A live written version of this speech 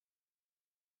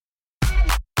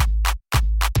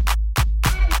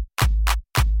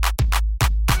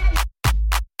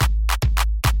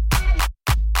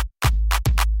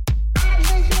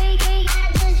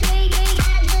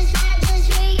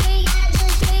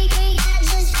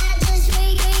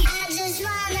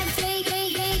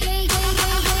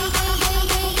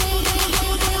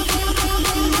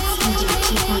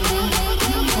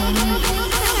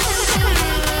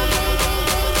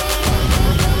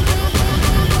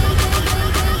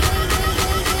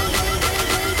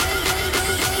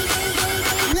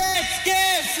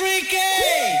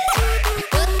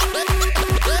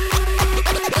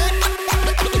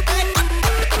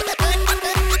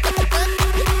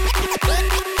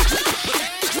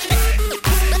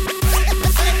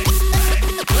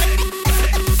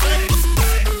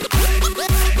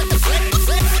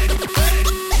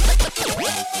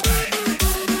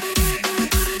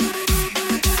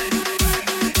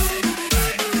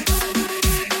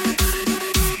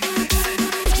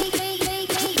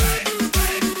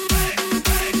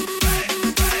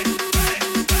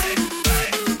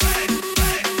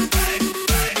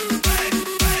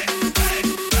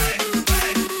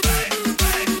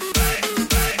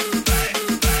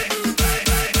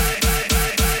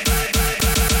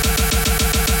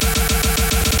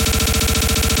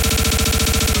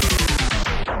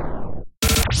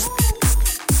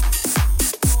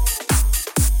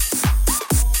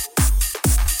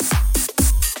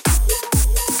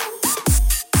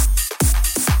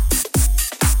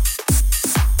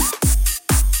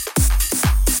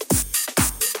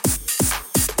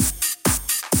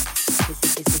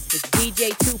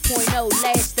know,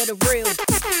 last of the real.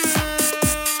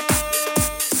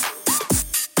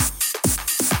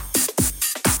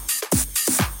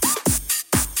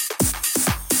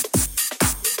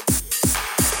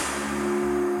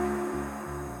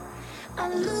 I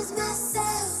lose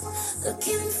myself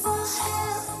looking for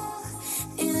help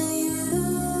in you.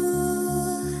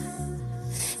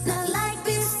 Not like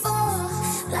before,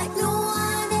 like no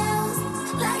one else,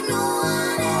 like no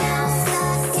one else.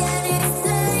 I can't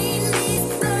explain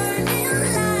these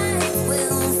burning lights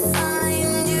will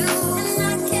find you, and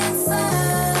I can't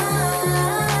find it.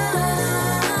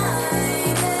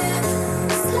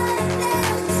 It's like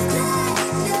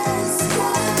the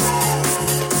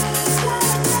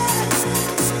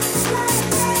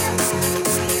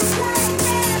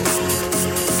sky.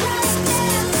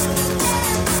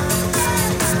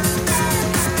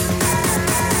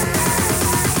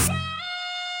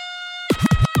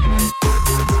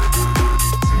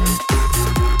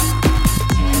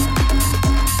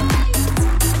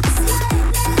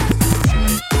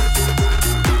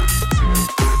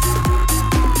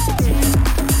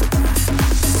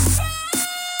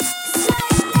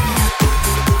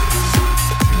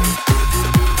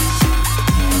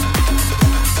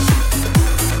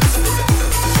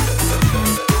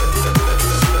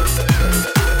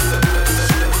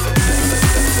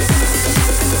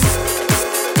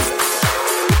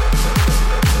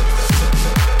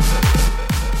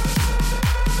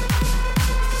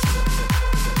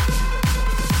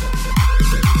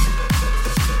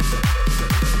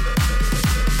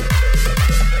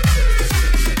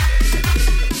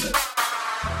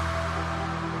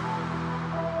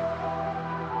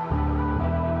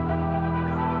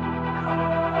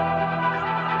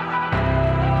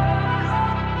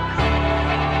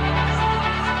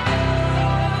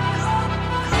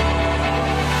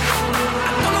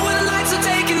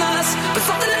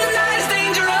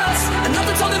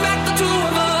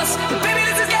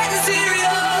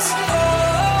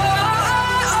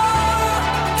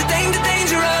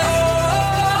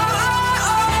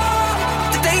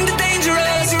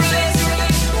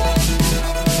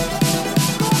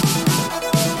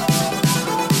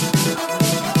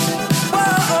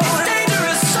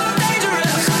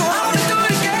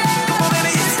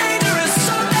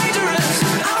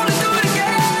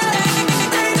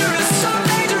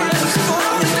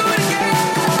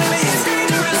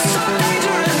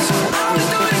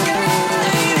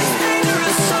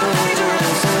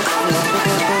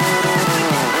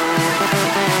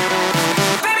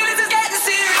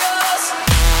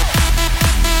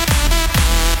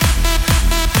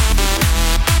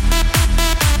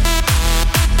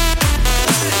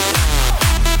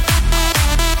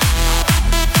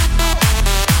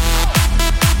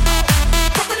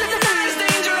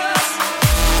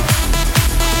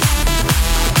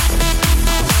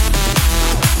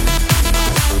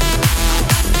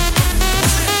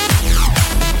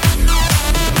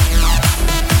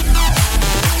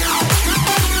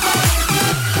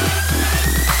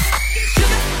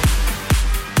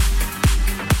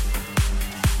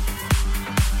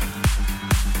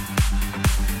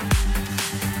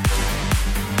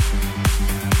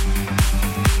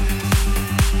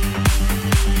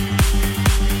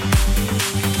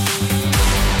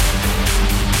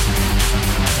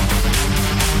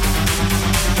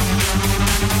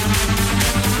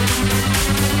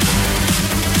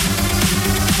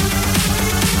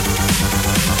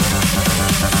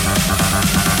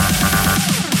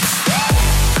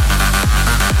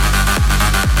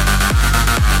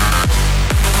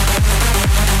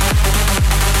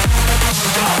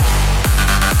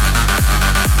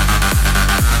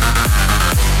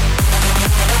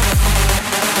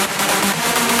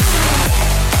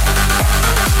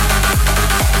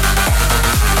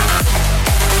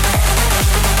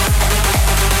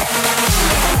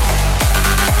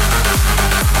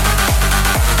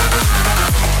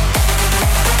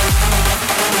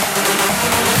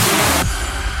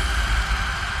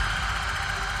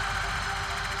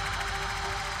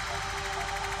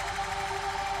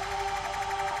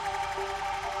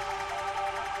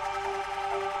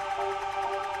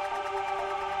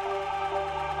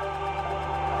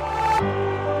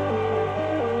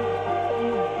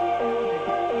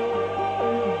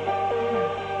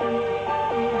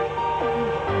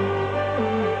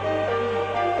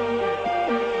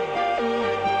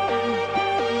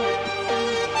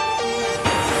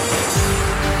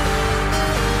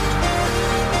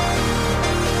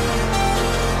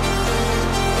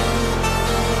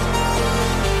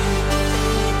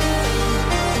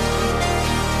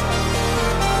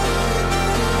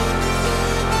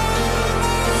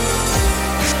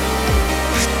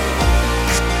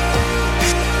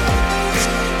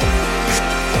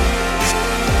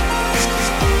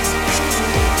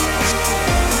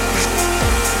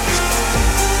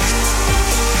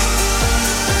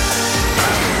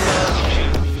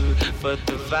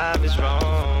 is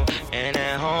wrong, and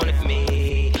that haunted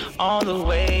me all the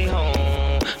way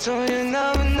home. So you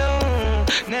never know,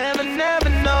 never know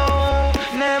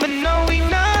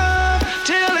enough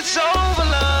till it's over,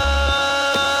 love.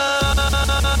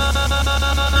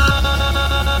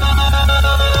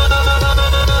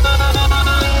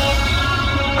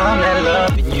 I'm not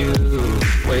loving you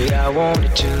way I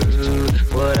wanted to,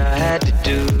 what I had to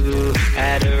do,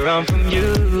 had to run from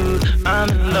you. I'm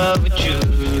in love with you,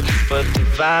 but the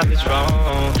vibe is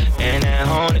wrong, and that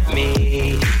haunted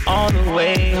me all the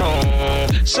way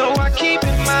home. So I keep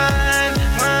in mind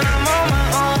when I'm on my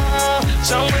own,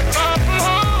 somewhere far from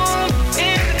home,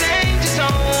 in the danger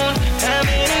zone. How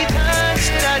many times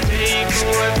did I take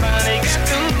before I finally got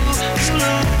to lose?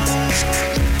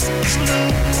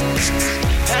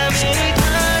 How many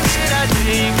times did I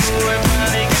take before I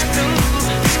finally got to lose?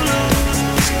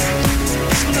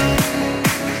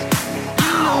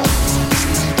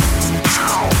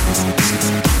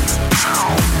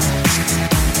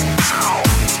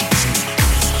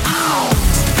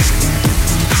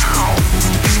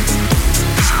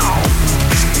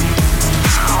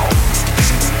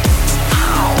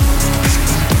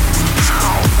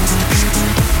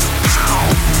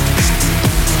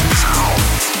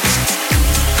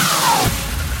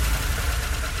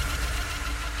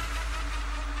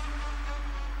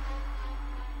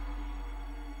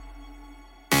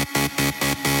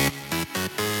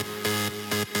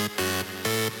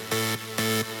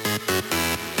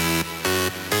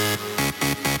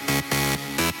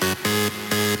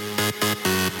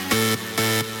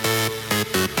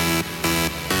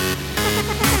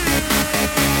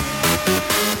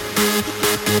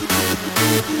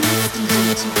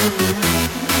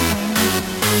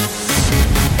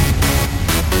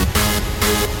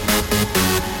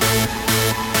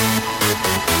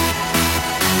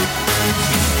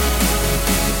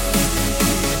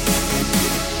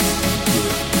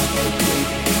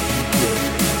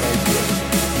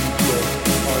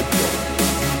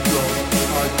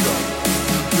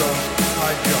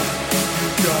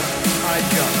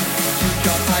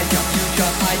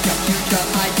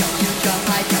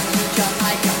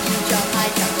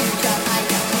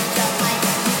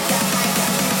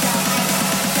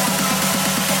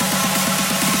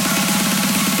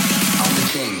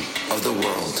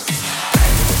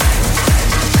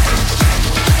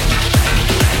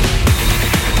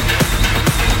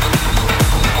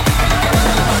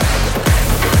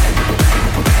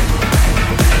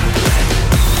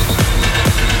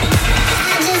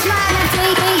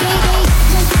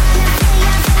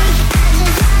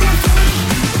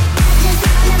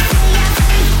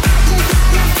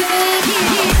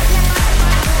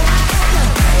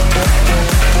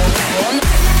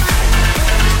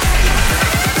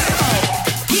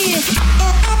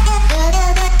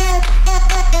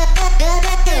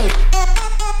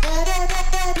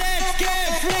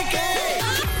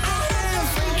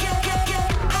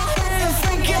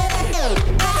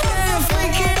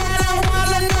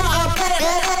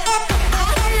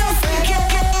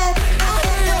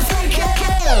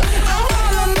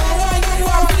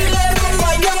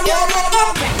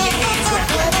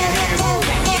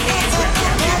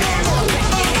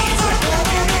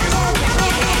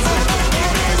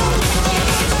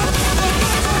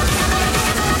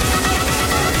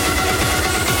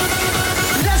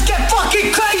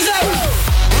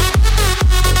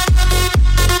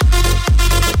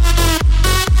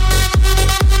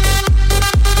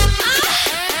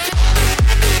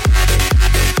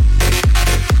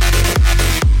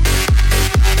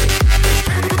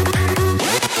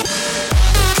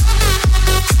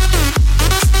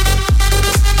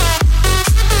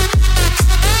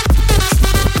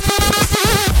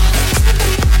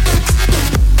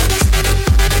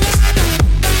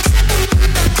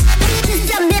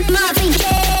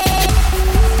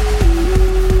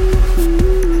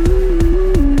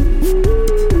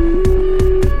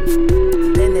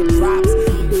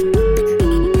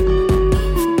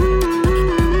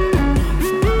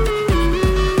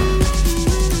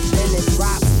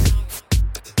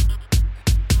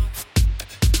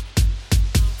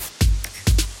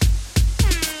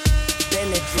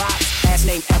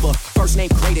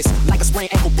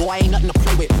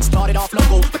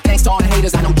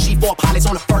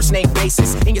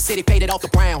 City faded off the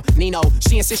ground, Nino.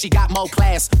 She insists she got more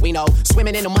class, we know.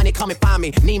 Swimming in the money, come and find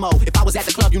me, Nemo. If I was at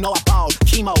the club, you know I balled.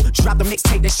 Chemo, drop the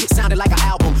mixtape, that shit sounded like an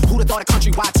album. Who'da thought a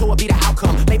countrywide tour would be the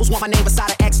outcome? Labels want my name beside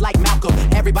an X like Malcolm.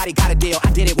 Everybody got a deal,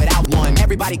 I did it without one.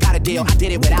 Everybody got a deal, I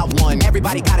did it without one.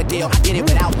 Everybody got a deal, I did it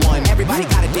without one. Everybody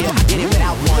got a deal, I did it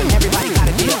without one. Everybody got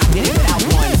a deal, I did it without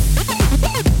one.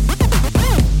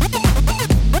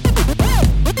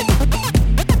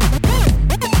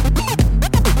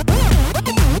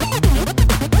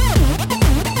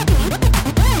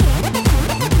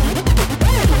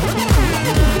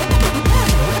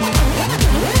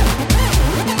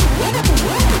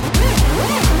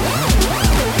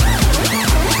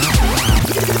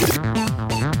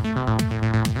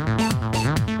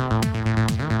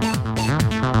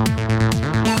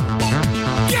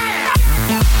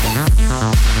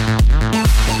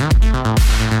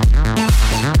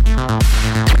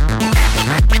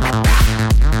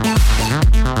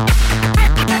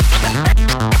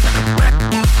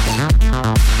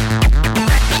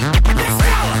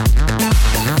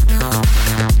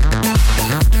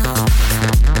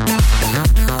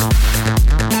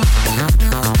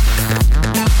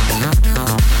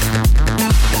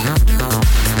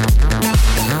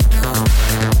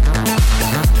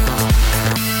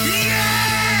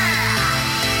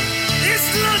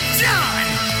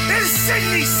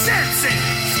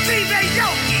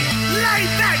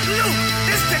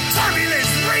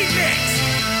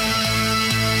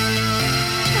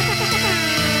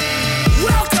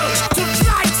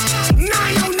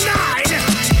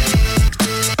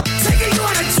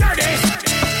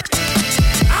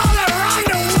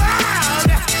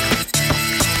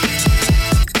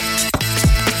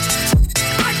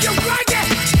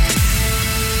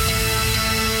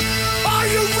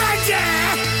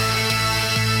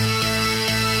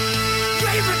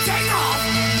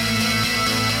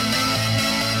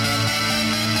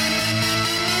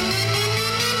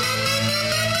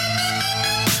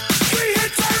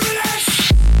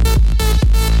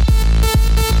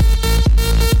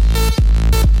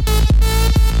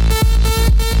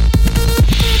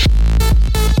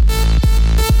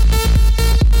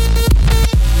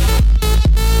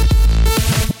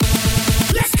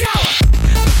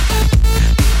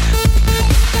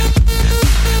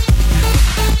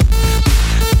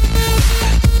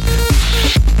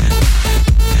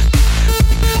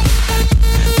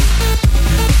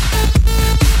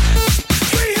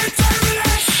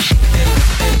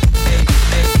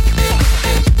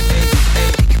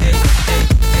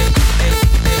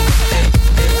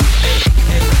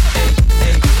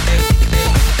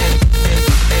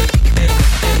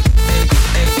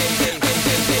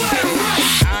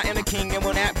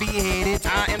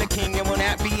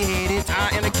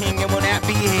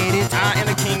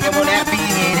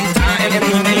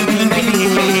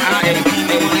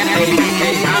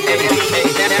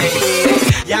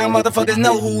 Y'all motherfuckers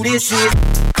know who this is.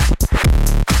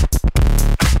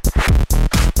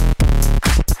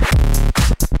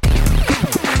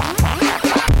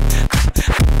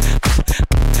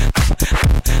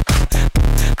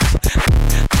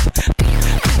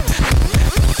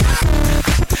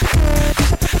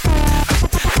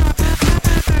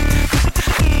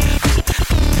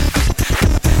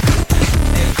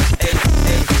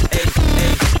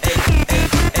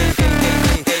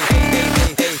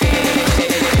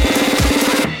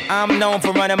 I'm known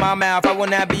for running my mouth. I will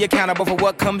not be accountable for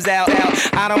what comes out.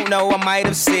 I don't know, I might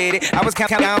have said it. I was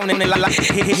counting down in the light.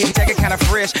 Jacket kind of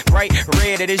fresh, bright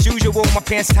red. As usual, my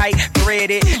pants tight,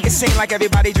 threaded. It seems like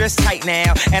everybody dressed tight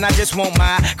now, and I just want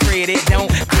my credit. Don't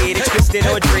get it twisted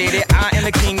or dreaded. I am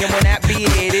the king and will not be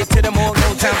headed to the morgue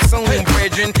no time soon,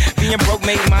 brethren. Being broke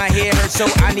made my head hurt, so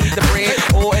I need the bread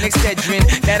or an Excedrin.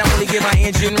 That only get my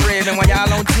engine revving. While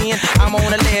y'all on 10, I'm on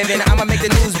 11. I'ma make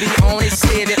the news be on it,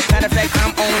 said it. Matter of fact,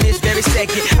 I'm on this very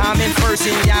second. I'm in first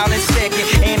and y'all in second.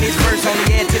 And this verse on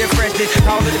the add to the freshness.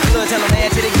 Call it the club, tell them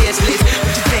add to the guest list.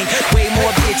 What you think? Way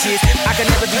more bitches. I can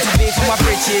never be too big for my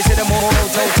britches. Hit them all,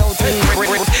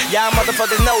 y'all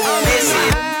motherfuckers know who this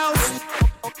is.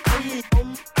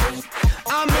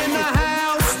 I'm in the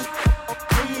house.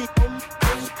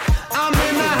 I'm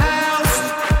in the house.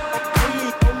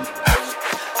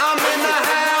 I'm in the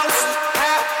house.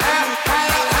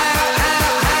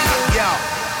 Yo.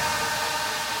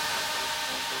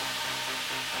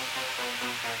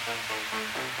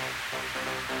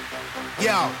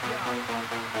 Yo.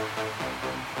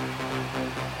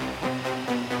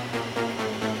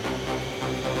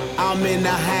 I'm in the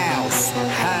house,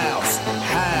 house,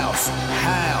 house,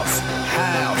 house,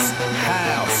 house,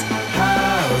 house,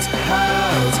 house, house,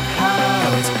 house,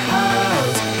 house,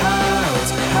 house,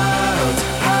 house,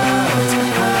 house,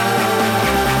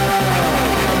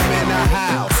 I'm in the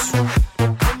house.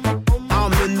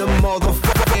 I'm in the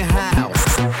motherfucking house.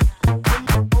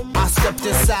 I stepped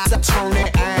inside, I turned it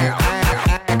out.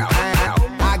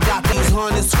 I got these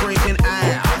hundreds screaming out.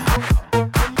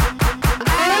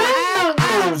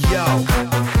 Yo,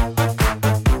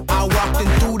 I walked in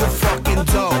through the fucking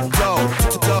door.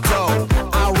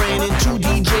 I ran into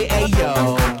DJ Ayo.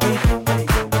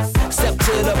 Step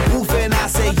to the booth and I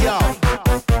say yo,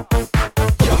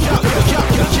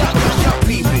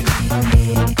 peep it.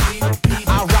 I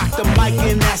rock the mic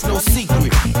and that's no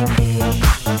secret.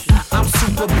 I'm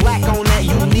super black on that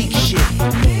unique shit.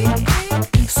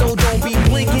 So don't be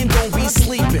blinking, don't be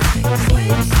sleeping.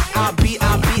 I'll be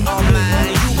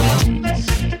online.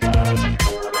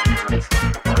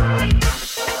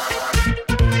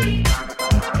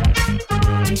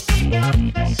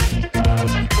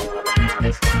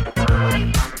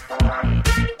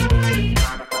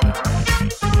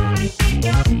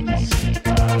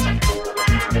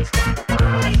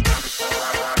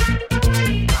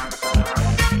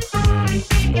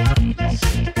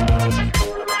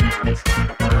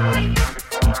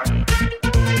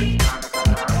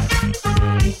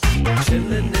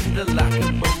 Chillin' in the locker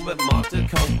room with Martha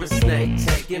Cobra Snake,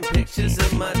 taking pictures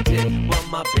of my dick while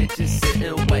my bitches sit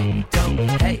and wait. Don't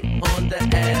hate on the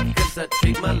app, cause I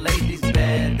treat my ladies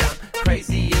bad. I'm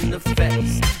crazy in the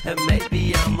face, and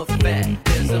maybe I'm a fat.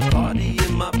 There's a party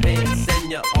in my pants,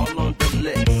 and you're all on the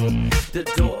list. The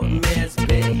doorman's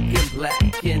big and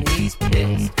black, and he's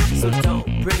pissed. So don't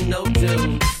bring no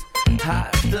dudes,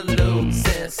 hide the loot.